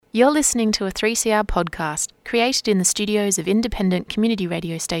You're listening to a 3CR podcast created in the studios of independent community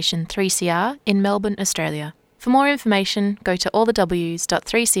radio station 3CR in Melbourne, Australia. For more information, go to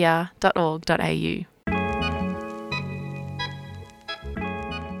allthews.3cr.org.au.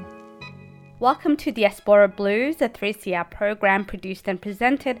 Welcome to Diaspora Blues, a 3CR program produced and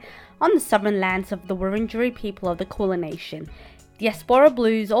presented on the southern lands of the Wurundjeri people of the Kulin Nation. Diaspora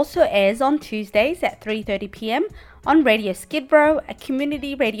Blues also airs on Tuesdays at 3:30pm on Radio Skid Row, a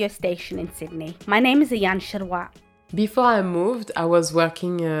community radio station in Sydney. My name is Ayan Sharwa. Before I moved, I was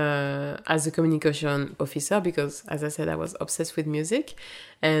working as a communication officer because, as I said, I was obsessed with music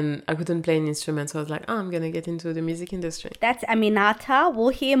and I couldn't play an instrument. So I was like, I'm going to get into the music industry. That's Aminata. We'll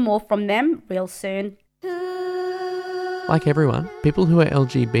hear more from them real soon. Like everyone, people who are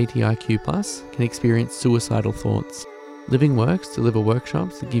LGBTIQ+ can experience suicidal thoughts. Living Works deliver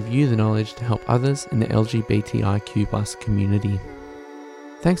workshops that give you the knowledge to help others in the LGBTIQ+ community.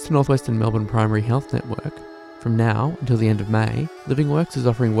 Thanks to Northwestern Melbourne Primary Health Network, from now until the end of May, Living Works is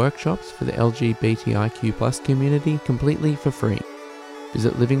offering workshops for the LGBTIQ+ community completely for free.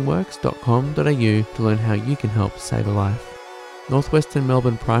 Visit livingworks.com.au to learn how you can help save a life. Northwestern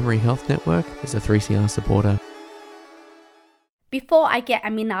Melbourne Primary Health Network is a 3CR supporter. Before I get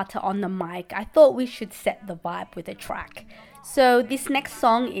Aminata on the mic, I thought we should set the vibe with a track. So this next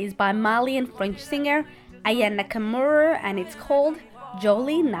song is by Malian French singer Aya Nakamura and it's called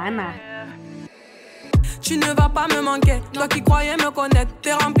Jolie Nana. Tu ne vas pas me manquer, toi qui croyais me connaître,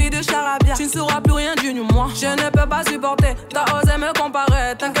 t'es rempli de charabia, tu ne sauras plus rien du moi. Je ne peux pas supporter, t'as osé me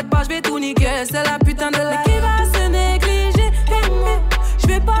comparer, t'inquiète pas, je vais tout niquer, c'est la putain de la. Mais qui va se négliger, je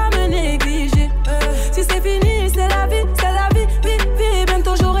vais pas me négliger. Si c'est fini, c'est la vie, vie,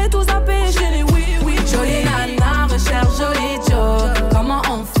 bientôt j'aurai tout zappé. J'ai les oui, jolie nana, recherche joli Joe. Comment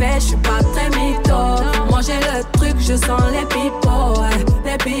on fait, je suis pas très mytho. Moi j'ai le truc, je sens les pipos,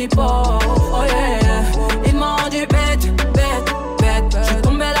 oh yeah. Ils m'ont dit bête, je suis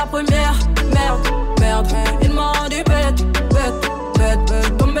tombée la première, merde. Ils m'ont dit bête, je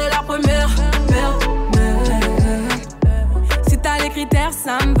suis tombée la première, merde. Si t'as les critères,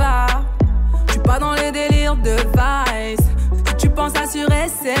 ça me va. Je suis pas dans les délires de Vice. Si tu penses assurer,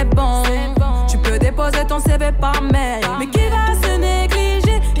 c'est bon. Tu peux déposer ton CV par mail. Mais qui va se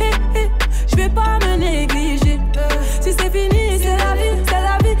négliger? Je vais pas me négliger. Si c'est fini, c'est la vie,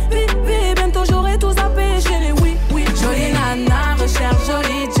 vie, bientôt j'aurai tout zappé. J'ai les oui, jolie nana, recherche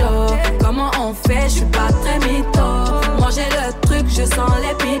joli Joe. Comment on fait, je suis pas très mytho. Moi j'ai le truc, je sens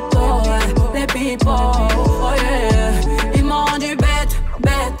les pipos, oh yeah. Ils m'ont dit bête,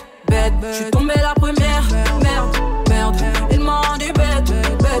 je suis tombée la première, merde. Ils m'ont dit bête,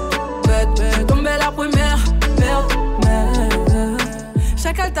 je suis tombée la première, merde.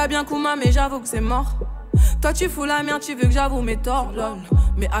 Chacal t'a bien Kouma, mais j'avoue que c'est mort. Toi tu fous la merde, tu veux que j'avoue mes torts, lol.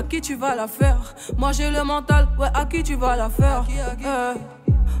 Mais à qui tu vas la faire? Moi j'ai le mental, ouais, à qui tu vas la faire?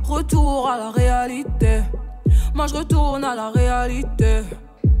 Retour à la réalité. Moi je retourne à la réalité.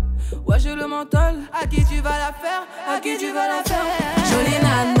 Ouais j'ai le mental. À qui tu vas la faire? À qui tu vas la faire? Jolie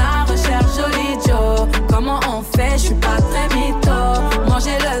nana, recherche joli Joe. Comment on fait? Je suis pas très mytho. Moi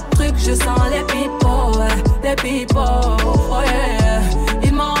j'ai le truc, je sens les pipos, oh yeah.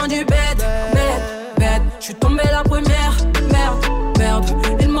 Ils m'ont dit bête. Je suis tombée la première, merde.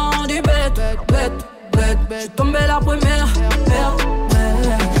 Ils m'ont dit bête. Je suis tombée la première, merde.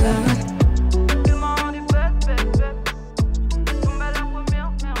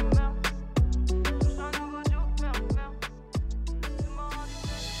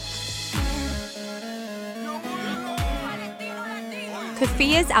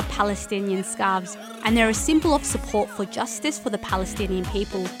 Keffiyehs are Palestinian scarves, and they're a symbol of support for justice for the Palestinian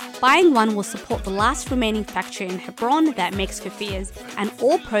people. Buying one will support the last remaining factory in Hebron that makes keffiyehs, and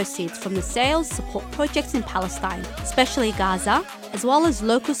all proceeds from the sales support projects in Palestine, especially Gaza, as well as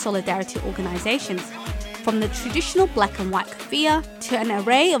local solidarity organisations. From the traditional black and white keffiyeh to an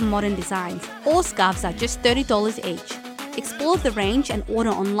array of modern designs, all scarves are just $30 each. Explore the range and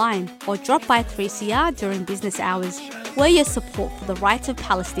order online, or drop by 3CR during business hours. We're your support for the rights of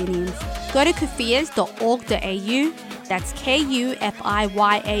Palestinians. Go to keffiyehs.org.au, that's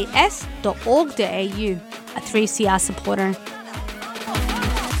KUFIYAS.org.au, a 3CR supporter.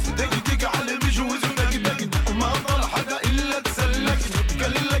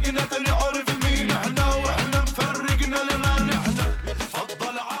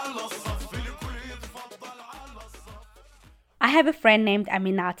 I have a friend named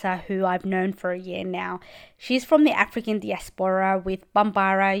Aminata who I've known for a year now. She's from the African diaspora with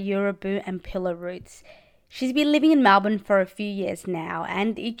Bambara, Yoruba and Pilla roots. She's been living in Melbourne for a few years now,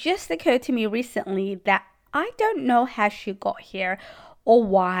 and it just occurred to me recently that I don't know how she got here or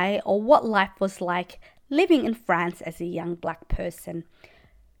why or what life was like living in France as a young black person.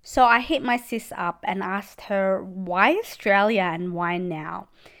 So I hit my sis up and asked her why Australia and why now.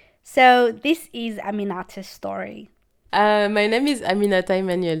 So this is Aminata's story. My name is Aminata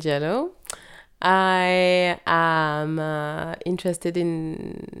Emmanuel Diallo. I am interested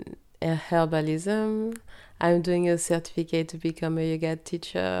in herbalism. I'm doing a certificate to become a yoga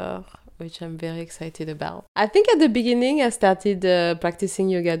teacher, which I'm very excited about. I think at the beginning I started practicing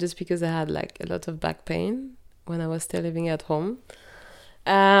yoga just because I had like a lot of back pain when I was still living at home.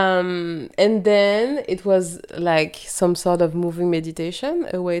 And then it was like some sort of moving meditation,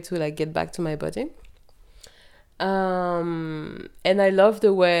 a way to like get back to my body. And I love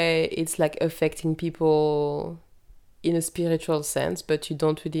the way it's like affecting people in a spiritual sense, but you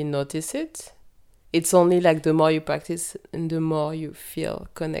don't really notice it. It's only like the more you practice and the more you feel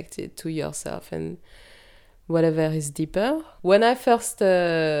connected to yourself and whatever is deeper. When I first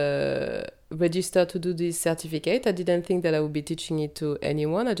registered to do this certificate, I didn't think that I would be teaching it to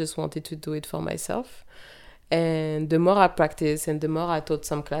anyone. I just wanted to do it for myself. And the more I practiced and the more I taught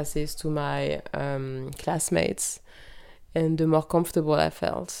some classes to my classmates, and the more comfortable I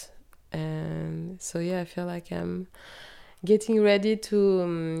felt. And so, yeah, I feel like I'm getting ready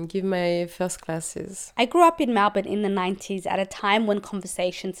to give my first classes. I grew up in Melbourne in the 90s at a time when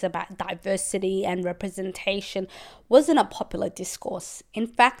conversations about diversity and representation wasn't a popular discourse. In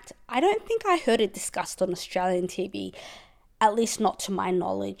fact, I don't think I heard it discussed on Australian TV, at least not to my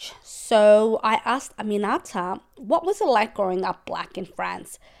knowledge. So I asked Aminata, what was it like growing up black in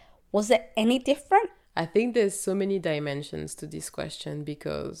France? Was it any different? I think there's so many dimensions to this question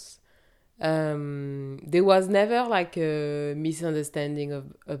because there was never like a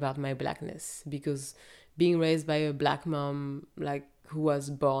misunderstanding about my blackness, because being raised by a black mom, like who was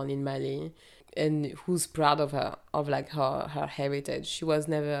born in Mali and who's proud of her heritage, she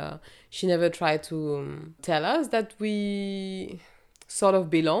never tried to tell us that we sort of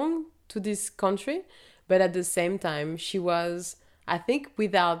belong to this country, but at the same time she was, I think,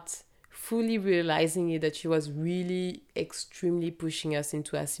 without fully realizing it, that she was really extremely pushing us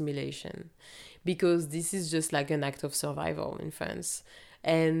into assimilation, because this is just like an act of survival in France.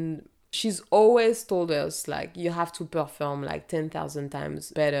 And she's always told us, like, you have to perform like 10,000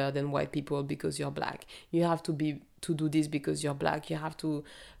 times better than white people because you're black. You have to do this because you're black. You have to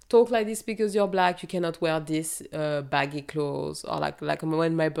talk like this because you're black. You cannot wear this baggy clothes. Or like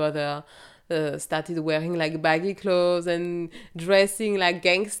when my brother started wearing like baggy clothes and dressing like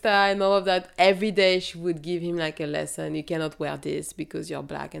gangster and all of that, every day she would give him like a lesson. You cannot wear this because you're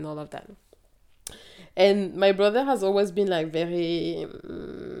black and all of that. And my brother has always been like very,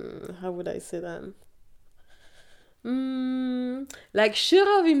 how would I say that? Like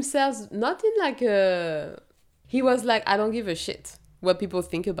sure of himself, not in like he was like, I don't give a shit what people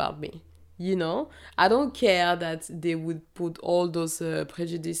think about me. You know, I don't care that they would put all those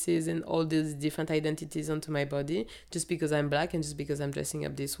prejudices and all these different identities onto my body just because I'm black and just because I'm dressing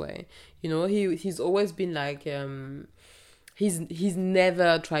up this way. You know, he's always been like, he's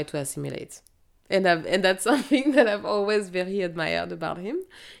never tried to assimilate. And that's something that I've always very admired about him.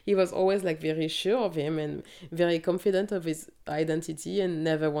 He was always like very sure of him and very confident of his identity and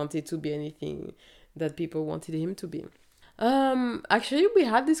never wanted to be anything that people wanted him to be. Actually, we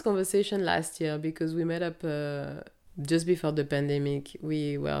had this conversation last year because we met up just before the pandemic.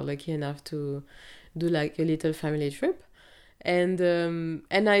 We were lucky enough to do like a little family trip. And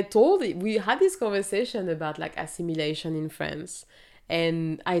I told him, we had this conversation about like assimilation in France.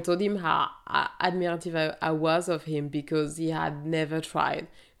 And I told him how admirative I was of him because he had never tried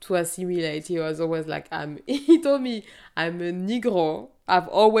to assimilate. He was always like, he told me, I'm a Negro. I've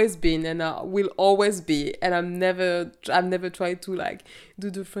always been and I will always be, and I've never tried to like do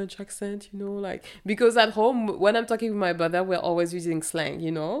the French accent, you know, like, because at home when I'm talking with my brother we're always using slang,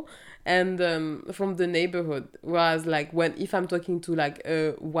 you know, and from the neighborhood, whereas like if I'm talking to like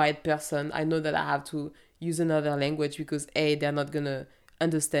a white person, I know that I have to use another language because they're not gonna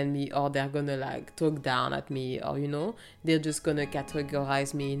understand me, or they're gonna like talk down at me, or you know, they're just gonna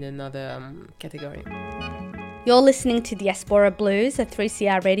categorize me in another category. You're listening to Diaspora Blues, a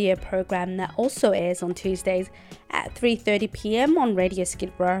 3CR radio program that also airs on Tuesdays at 3:30 p.m. on Radio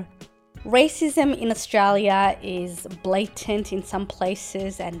Skid Row. Racism in Australia is blatant in some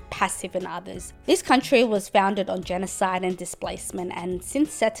places and passive in others. This country was founded on genocide and displacement, and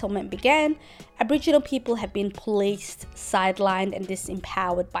since settlement began, Aboriginal people have been policed, sidelined and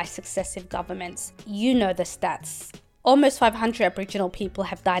disempowered by successive governments. You know the stats. Almost 500 Aboriginal people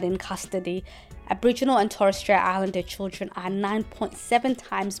have died in custody, Aboriginal and Torres Strait Islander children are 9.7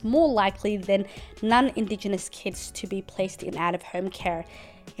 times more likely than non-Indigenous kids to be placed in out-of-home care.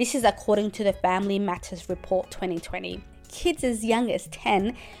 This is according to the Family Matters Report 2020. Kids as young as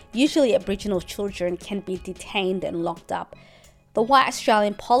 10, usually Aboriginal children, can be detained and locked up. The white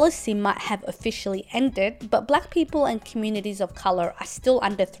Australian policy might have officially ended, but black people and communities of colour are still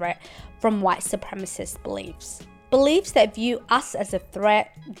under threat from white supremacist beliefs. Beliefs that view us as a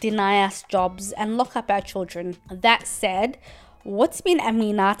threat, deny us jobs, and lock up our children. That said, what's been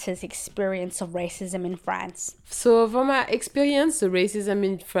Aminata's experience of racism in France? So from my experience, the racism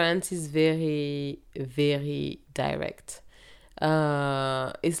in France is very, very direct.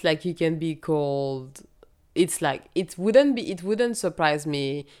 It's like you can be called... It's like, it wouldn't surprise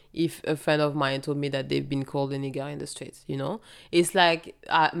me if a friend of mine told me that they've been called a nigger in the streets, you know? It's like,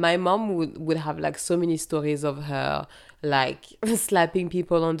 my mom would have like so many stories of her like slapping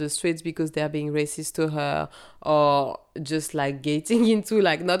people on the streets because they're being racist to her, or just like getting into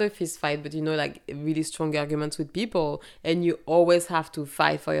like, not a fist fight, but you know, like really strong arguments with people. And you always have to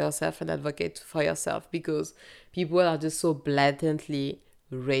fight for yourself and advocate for yourself because people are just so blatantly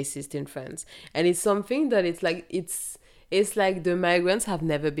racist in France. And it's something that it's like the migrants have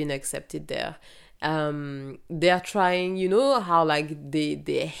never been accepted there. They are trying, you know how like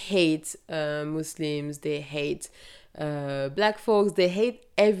they hate Muslims, they hate black folks, they hate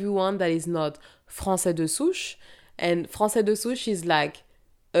everyone that is not Français de souche. And Français de souche is like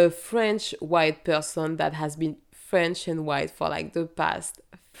a French white person that has been French and white for like the past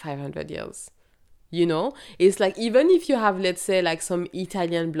 500 years. You know, it's like, even if you have, let's say, like some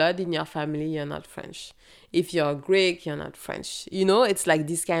Italian blood in your family, you're not French. If you're Greek, you're not French. You know, it's like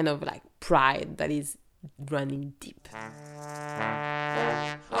this kind of like pride that is running deep.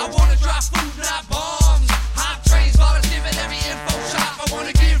 I want to drop food, not bombs. Hot trains, volunteering every info shop. I want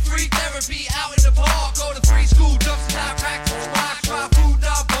to give free therapy out in the park. Go to free school, dumps and high practice. Try food,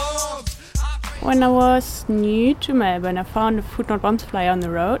 not bombs. When I was new to Melbourne, I found a Food Not Bombs flyer on the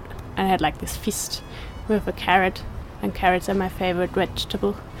road. And I had like this fist with a carrot, and carrots are my favorite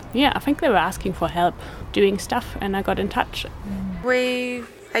vegetable. Yeah, I think they were asking for help doing stuff, and I got in touch. We,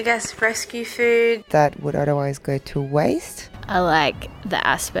 I guess, rescue food that would otherwise go to waste. I like the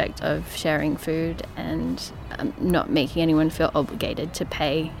aspect of sharing food and not making anyone feel obligated to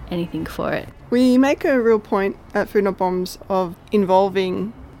pay anything for it. We make a real point at Food Not Bombs of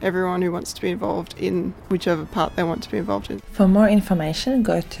involving everyone who wants to be involved in whichever part they want to be involved in. For more information,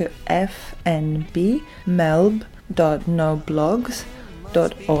 go to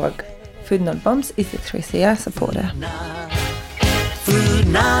fnbmelb.noblogs.org. Food Not Bombs is a 3CR supporter. Food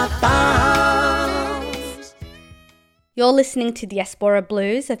Not Bombs. You're listening to Diaspora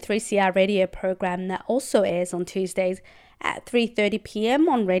Blues, a 3CR radio program that also airs on Tuesdays at 3:30 p.m.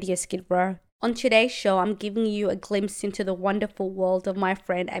 on Radio Skid Row. On today's show, I'm giving you a glimpse into the wonderful world of my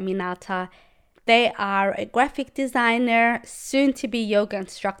friend Aminata. They are a graphic designer, soon-to-be yoga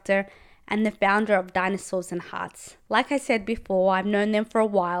instructor, and the founder of Dinosaurs and Hearts. Like I said before, I've known them for a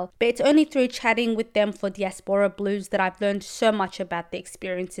while, but it's only through chatting with them for Diaspora Blues that I've learned so much about the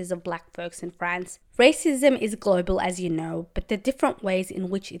experiences of black folks in France. Racism is global, as you know, but the different ways in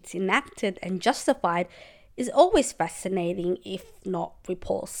which it's enacted and justified is always fascinating, if not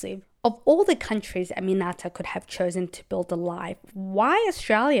repulsive. Of all the countries Aminata could have chosen to build a life, why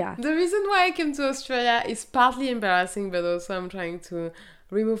Australia? The reason why I came to Australia is partly embarrassing, but also I'm trying to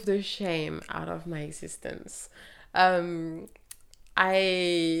remove the shame out of my existence. In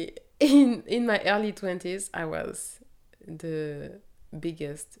my early 20s, I was the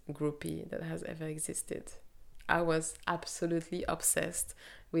biggest groupie that has ever existed. I was absolutely obsessed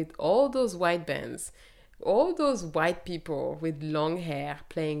with all those white bands. All those white people with long hair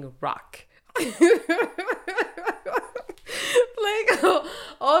playing rock.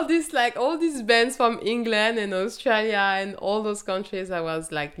 Like all these bands from England and Australia and all those countries. I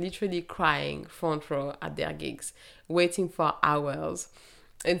was like literally crying front row at their gigs, waiting for hours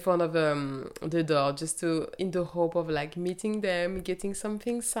in front of the door, just in the hope of like meeting them, getting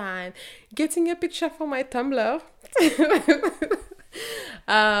something signed, getting a picture for my Tumblr.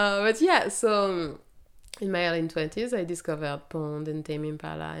 But yeah, so in my early 20s, I discovered Pond and Tame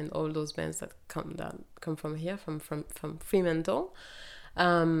Impala and all those bands that come from here, from Fremantle,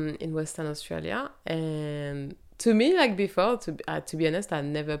 in Western Australia. And to me, like before, to be honest, I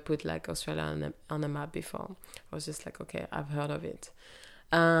never put like Australia on a map before. I was just like, okay, I've heard of it.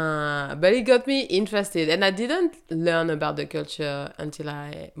 But it got me interested, and I didn't learn about the culture until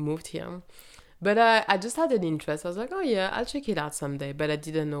I moved here. But I just had an interest. I was like, oh yeah, I'll check it out someday, but I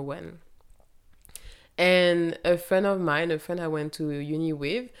didn't know when. And a friend I went to uni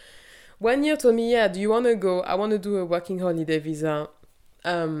with 1 year told me, yeah, do you want to go? I want to do a working holiday visa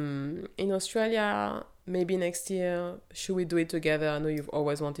in Australia, maybe next year. Should we do it together? I know you've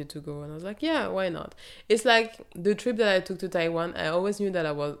always wanted to go. And I was like, yeah, why not? It's like the trip that I took to Taiwan. I always knew that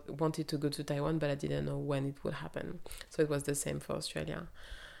I wanted to go to Taiwan, but I didn't know when it would happen. So it was the same for Australia.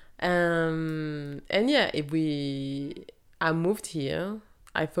 And yeah, I moved here.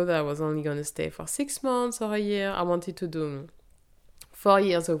 I thought that I was only going to stay for 6 months or a year. I wanted to do 4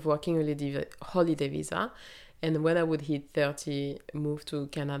 years of working holiday visa. And when I would hit 30, move to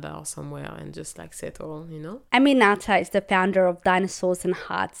Canada or somewhere and just like settle, you know? Aminata is the founder of Dinosaurs and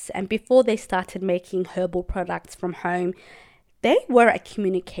Hearts. And before they started making herbal products from home, they were a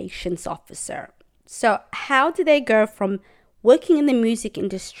communications officer. So how did they go from working in the music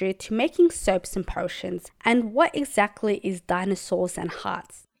industry to making soaps and potions? And what exactly is Dinosaurs and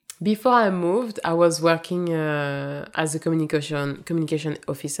Hearts? Before I moved, I was working as a communication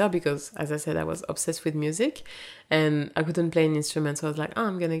officer because, as I said, I was obsessed with music and I couldn't play an instrument. So I was like,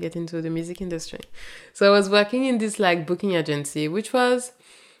 I'm going to get into the music industry. So I was working in this like booking agency, it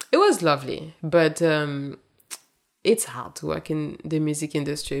was lovely, but it's hard to work in the music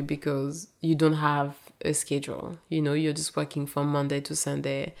industry because you don't have a schedule. You know, you're just working from Monday to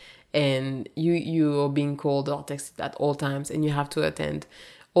Sunday and you are being called or texted at all times and you have to attend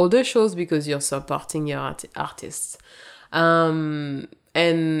all the shows because you're supporting your artists. And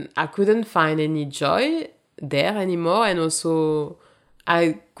I couldn't find any joy there anymore. And also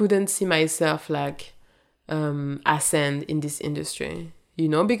I couldn't see myself like ascend in this industry, you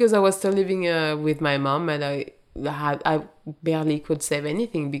know, because I was still living with my mom and I barely could save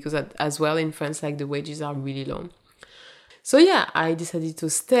anything because as well in France, like the wages are really low. So yeah, I decided to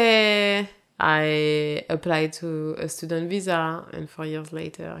stay. I applied to a student visa and 4 years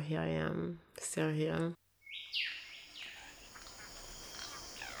later, here I am, still here.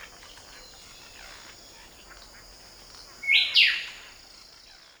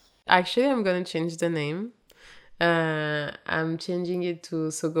 Actually, I'm going to change the name. I'm changing it to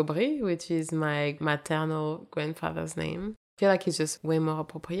Sogobri, which is my maternal grandfather's name. I feel like it's just way more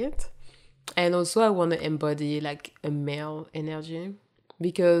appropriate. And also I want to embody like a male energy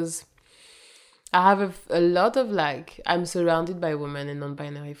because I have a lot of like, I'm surrounded by women and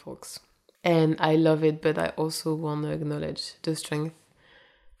non-binary folks. And I love it, but I also want to acknowledge the strength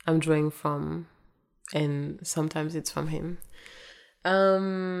I'm drawing from. And sometimes it's from him.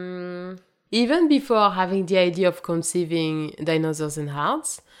 Even before having the idea of conceiving Dinosaurs and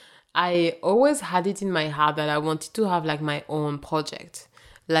Hearts, I always had it in my heart that I wanted to have like my own project.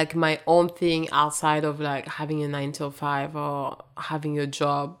 Like my own thing outside of like having a 9 to 5 or having a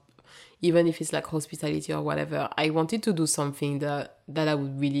job. Even if it's like hospitality or whatever, I wanted to do something that I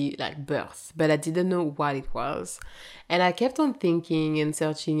would really like birth, but I didn't know what it was. And I kept on thinking and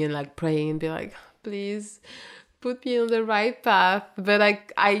searching and like praying and be like, please put me on the right path. But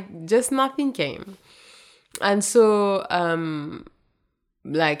I just nothing came. And so a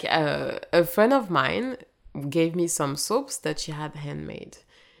friend of mine gave me some soaps that she had handmade.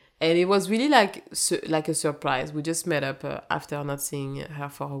 And it was really like a surprise. We just met up after not seeing her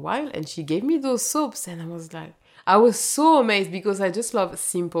for a while. And she gave me those soaps. And I was so amazed because I just love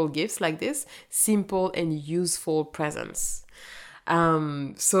simple gifts like this. Simple and useful presents.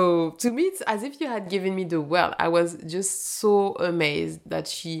 So to me, it's as if you had given me the world. I was just so amazed that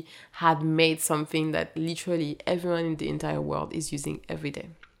she had made something that literally everyone in the entire world is using every day.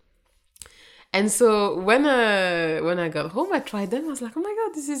 And so when I got home, I tried them. I was like, oh my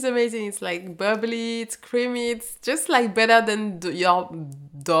God, this is amazing. It's like bubbly, it's creamy. It's just like better than your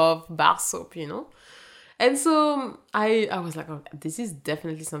Dove bar soap, you know? And so I was like, oh, this is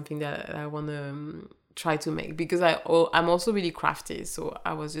definitely something that I want to try to make because I'm also really crafty. So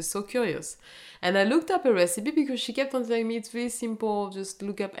I was just so curious. And I looked up a recipe because she kept on telling me it's really simple. Just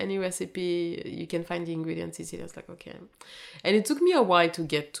look up any recipe. You can find the ingredients easily. I was like, okay. And it took me a while to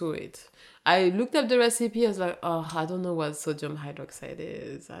get to it. I looked up the recipe. I was like, oh, I don't know what sodium hydroxide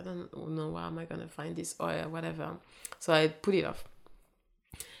is. I don't know where am I going to find this oil, whatever. So I put it off.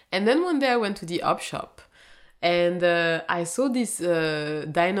 And then one day I went to the op shop and I saw this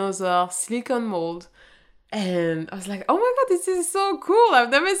dinosaur silicone mold. And I was like, oh my God, this is so cool. I've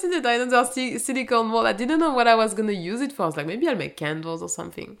never seen a dinosaur silicone mold. I didn't know what I was going to use it for. I was like, maybe I'll make candles or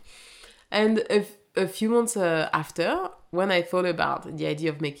something. And a few months after, when I thought about the idea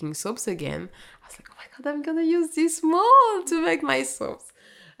of making soaps again, I was like, oh my God, I'm going to use this mold to make my soaps.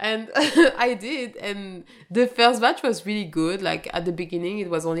 And I did. And the first batch was really good. Like at the beginning, it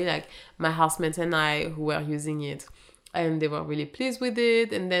was only like my housemates and I who were using it. And they were really pleased with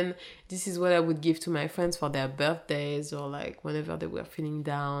it. And then this is what I would give to my friends for their birthdays, or like whenever they were feeling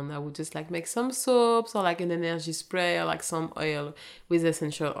down. I would just like make some soaps, or like an energy spray, or like some oil with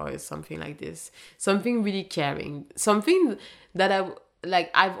essential oils, something like this. Something really caring. Something that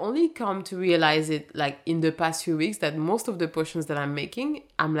I've only come to realize it like in the past few weeks, that most of the potions that I'm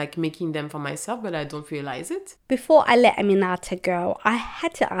like making them for myself, but I don't realize it. Before I let Aminata go, I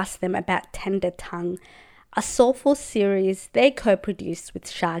had to ask them about Tender Tongue, a soulful series they co-produced with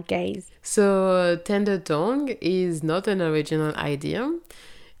Shah Gaze. So Tender Tongue is not an original idea.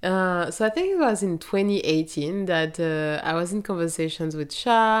 So I think it was in 2018 that I was in conversations with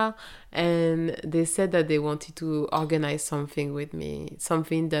Shah, and they said that they wanted to organize something with me,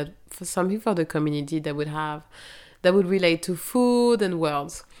 something for the community that would relate to food and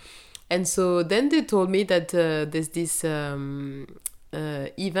words. And so then they told me that there's this event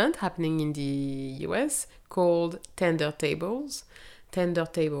happening in the US called Tender Table.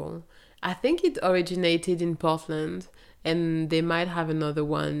 I think it originated in Portland, and they might have another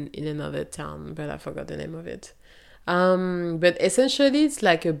one in another town, but I forgot the name of it. But essentially it's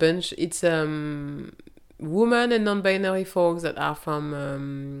like a bunch, it's women and non-binary folks that are from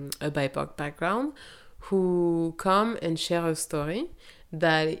a BIPOC background who come and share a story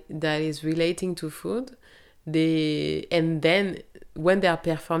that is relating to food. And then when they are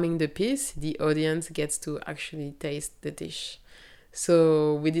performing the piece, the audience gets to actually taste the dish.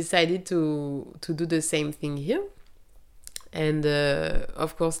 So we decided to do the same thing here. And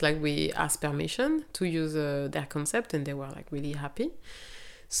of course, like, we asked permission to use their concept, and they were like really happy.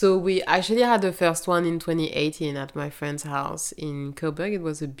 So we actually had the first one in 2018 at my friend's house in Coburg. It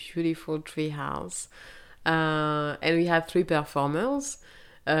was a beautiful tree house. And we had 3 performers.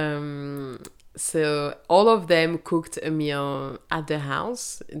 So all of them cooked a meal at the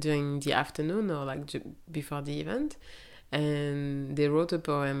house during the afternoon, or like before the event. And they wrote a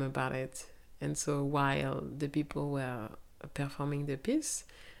poem about it. And so while the people were performing the piece,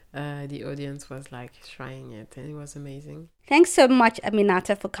 the audience was like trying it, and it was amazing. Thanks so much,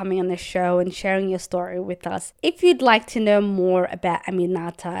 Aminata, for coming on the show and sharing your story with us. If you'd like to know more about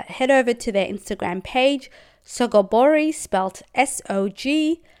Aminata, head over to their Instagram page, Sogobori, spelled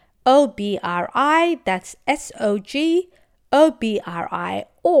SOGOBRI, that's SOGOBRI,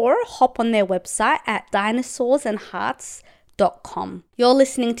 or hop on their website at dinosaursanhearts.com. You're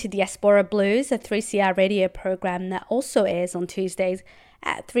listening to Diaspora Blues, a 3CR radio program that also airs on Tuesdays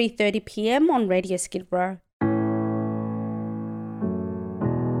at 3:30 p.m. on Radio Skid Row.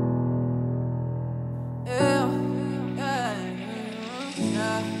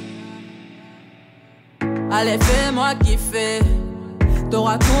 Allez, fais-moi kiffer,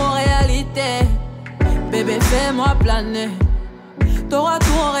 t'auras tout en réalité. Bébé, fais-moi planer, t'auras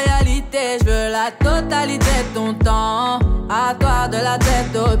tout en réalité. Je veux la totalité de ton temps, à toi de la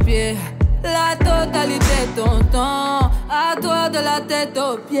tête aux pieds. La totalité de ton temps, à toi de la tête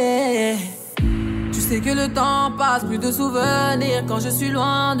aux pieds. Tu sais que le temps passe, plus de souvenirs quand je suis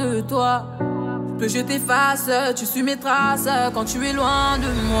loin de toi. Plus je t'efface, tu suis mes traces quand tu es loin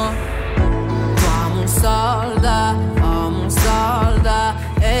de moi. Toi mon soldat, oh mon soldat,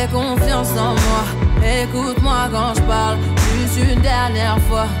 aie confiance en moi. Écoute-moi quand je parle, juste une dernière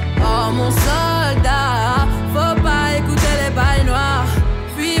fois. Oh mon soldat, faut pas écouter les bails noirs.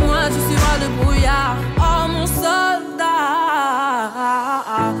 Puis-moi, tu suivras le brouillard. Oh mon soldat,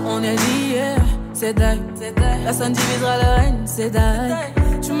 on est liés, c'est dingue. Personne divisera le règne, c'est dingue.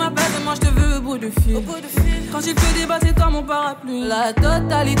 Tu m'appelles et moi je te veux au bout du fil. Quand il fait débattre, c'est comme mon parapluie. La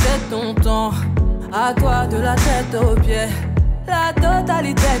totalité de ton temps, à toi de la tête aux pieds. La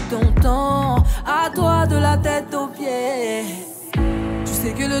totalité de ton temps, à toi de la tête aux pieds. Tu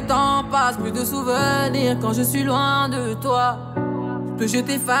sais que le temps passe, plus de souvenirs quand je suis loin de toi. Plus je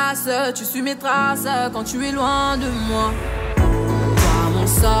t'efface, tu suis mes traces quand tu es loin de moi. Toi mon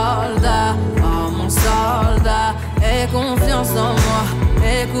soldat, oh mon soldat, aie confiance en moi.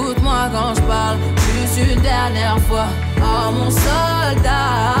 Écoute-moi quand je parle, juste une dernière fois. Oh mon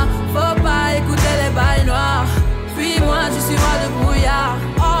soldat, faut pas écouter les bails noirs. Puis-moi, tu suivras le brouillard.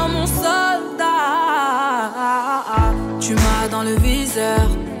 Oh mon soldat, tu m'as dans le viseur,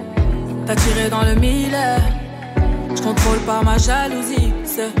 t'as tiré dans le mille. Je contrôle pas ma jalousie,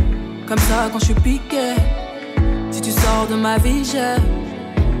 c'est comme ça quand je suis piqué. Si tu sors de ma vie, je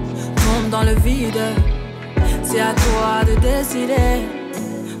tombe dans le vide. C'est à toi de décider,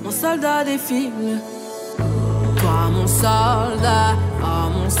 mon soldat défile. Toi mon soldat, oh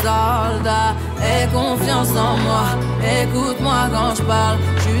mon soldat, aie confiance en moi. Écoute-moi quand je parle,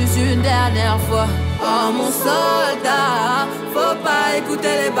 juste une dernière fois. Oh mon soldat, faut pas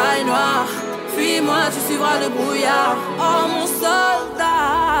écouter les bails noirs. Fuis-moi, tu suivras le brouillard. Oh mon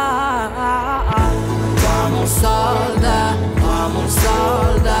soldat, oh mon soldat, oh mon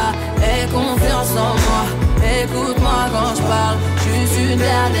soldat. Aie confiance en moi, écoute-moi quand je parle, juste une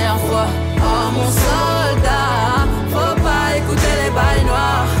dernière fois. Oh mon soldat, faut pas écouter les bails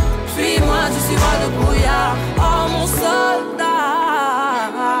noirs. Fuis-moi, tu suivras le brouillard. Oh mon soldat.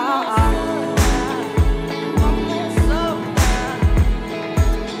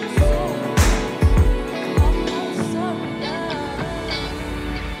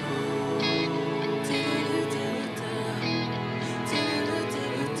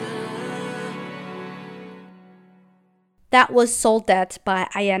 That was Soldat by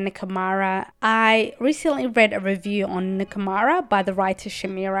Aya Nakamura. I recently read a review on Nakamura by the writer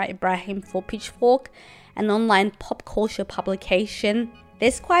Shamira Ibrahim for Pitchfork, an online pop culture publication.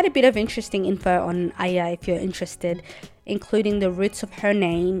 There's quite a bit of interesting info on Aya if you're interested, including the roots of her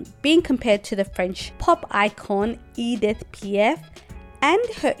name being compared to the French pop icon Edith Piaf, and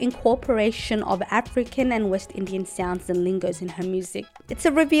her incorporation of African and West Indian sounds and lingos in her music. It's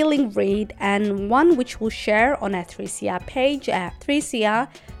a revealing read and one which we'll share on our 3CR page at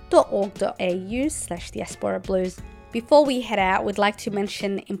 3cr.org.au/diaspora blues. Before we head out, we'd like to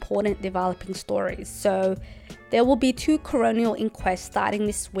mention important developing stories. So there will be 2 coronial inquests starting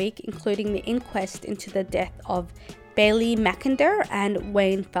this week, including the inquest into the death of Bailey Mackinder and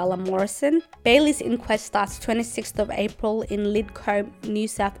Wayne Fella Morrison. Bailey's inquest starts 26th of April in Lidcombe, New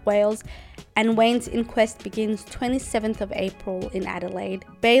South Wales, and Wayne's inquest begins 27th of April in Adelaide.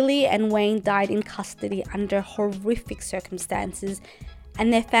 Bailey and Wayne died in custody under horrific circumstances,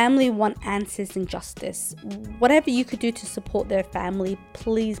 and their family want answers and justice. Whatever you could do to support their family,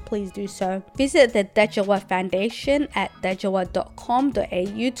 please do so. Visit the Dajawa Foundation at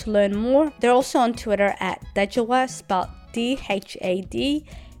dajawa.com.au to learn more. They're also on Twitter at Dajawa, spelled DHADJOWA,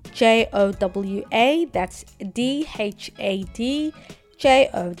 that's DHADJOWA.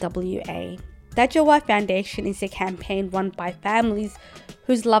 Dajawa Foundation is a campaign run by families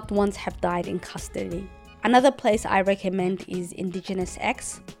whose loved ones have died in custody. Another place I recommend is Indigenous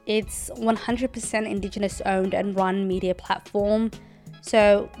X. It's 100% Indigenous owned and run media platform.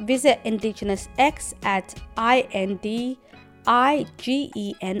 So visit Indigenous X at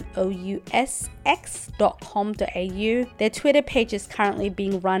INDIGENOUSX.com.au. Their Twitter page is currently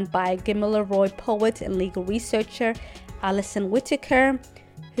being run by Gamilaroi poet and legal researcher Alison Whitaker,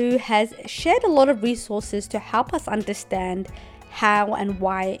 who has shared a lot of resources to help us understand how and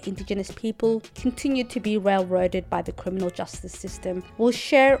why Indigenous people continue to be railroaded by the criminal justice system. We'll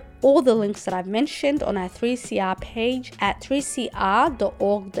share all the links that I've mentioned on our 3CR page at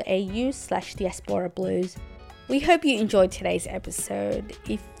 3cr.org.au/diaspora blues. We hope you enjoyed today's episode.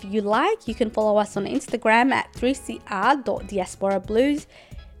 If you like, you can follow us on Instagram at 3cr.diaspora blues.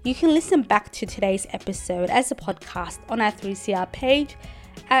 You can listen back to today's episode as a podcast on our 3CR page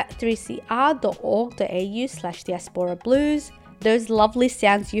at 3cr.org.au/diaspora blues. Those lovely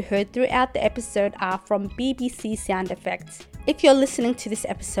sounds you heard throughout the episode are from BBC Sound Effects. If you're listening to this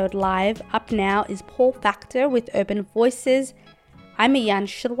episode live, up now is Paul Factor with Urban Voices. I'm Ayan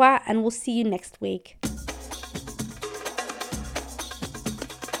Shirwa, and we'll see you next week.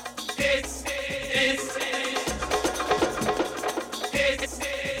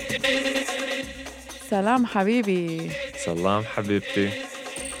 Salam Habibi. Salam Habibti.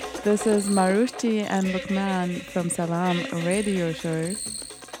 This is Marushti and Lukman from Salam Radio Show.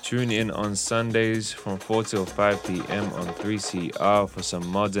 Tune in on Sundays from 4 till 5 p.m. on 3CR for some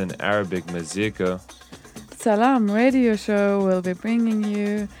modern Arabic muzika. Salam Radio Show will be bringing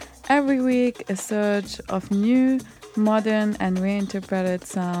you every week a surge of new, modern and reinterpreted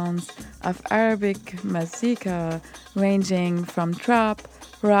sounds of Arabic muzika ranging from trap,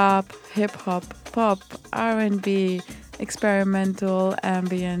 rap, hip-hop, pop, R&B, experimental,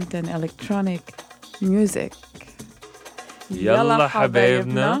 ambient and electronic music. Yalla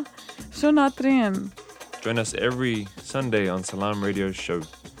Habaibna. Shu Natrin. Join us every Sunday on Salam Radio Show.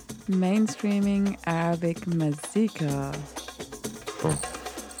 Mainstreaming Arabic muzika. Boom.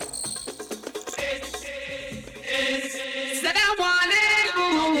 السلام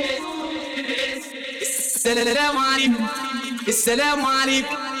عليكم السلام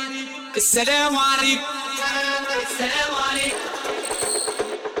عليكم السلام عليكم السلام عليكم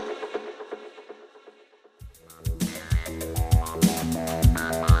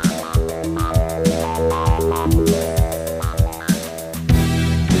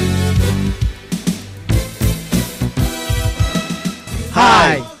Hi.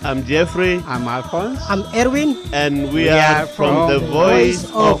 Hi, I'm Jeffrey. I'm Alphonse. I'm Erwin. And we are from the Voice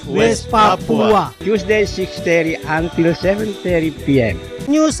of West Papua. Tuesday 6:30 until 7:30 p.m.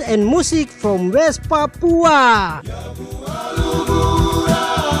 News and music from West Papua.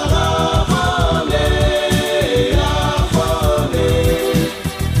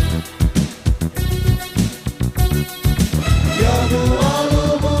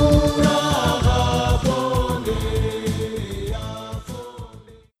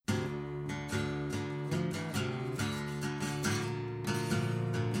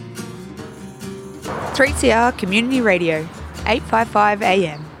 Three CR Community Radio, 855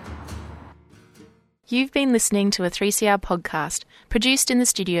 AM. You've been listening to a 3CR podcast produced in the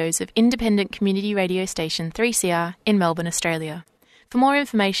studios of independent community radio station 3CR in Melbourne, Australia. For more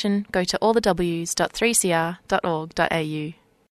information, go to allthews.3cr.org.au.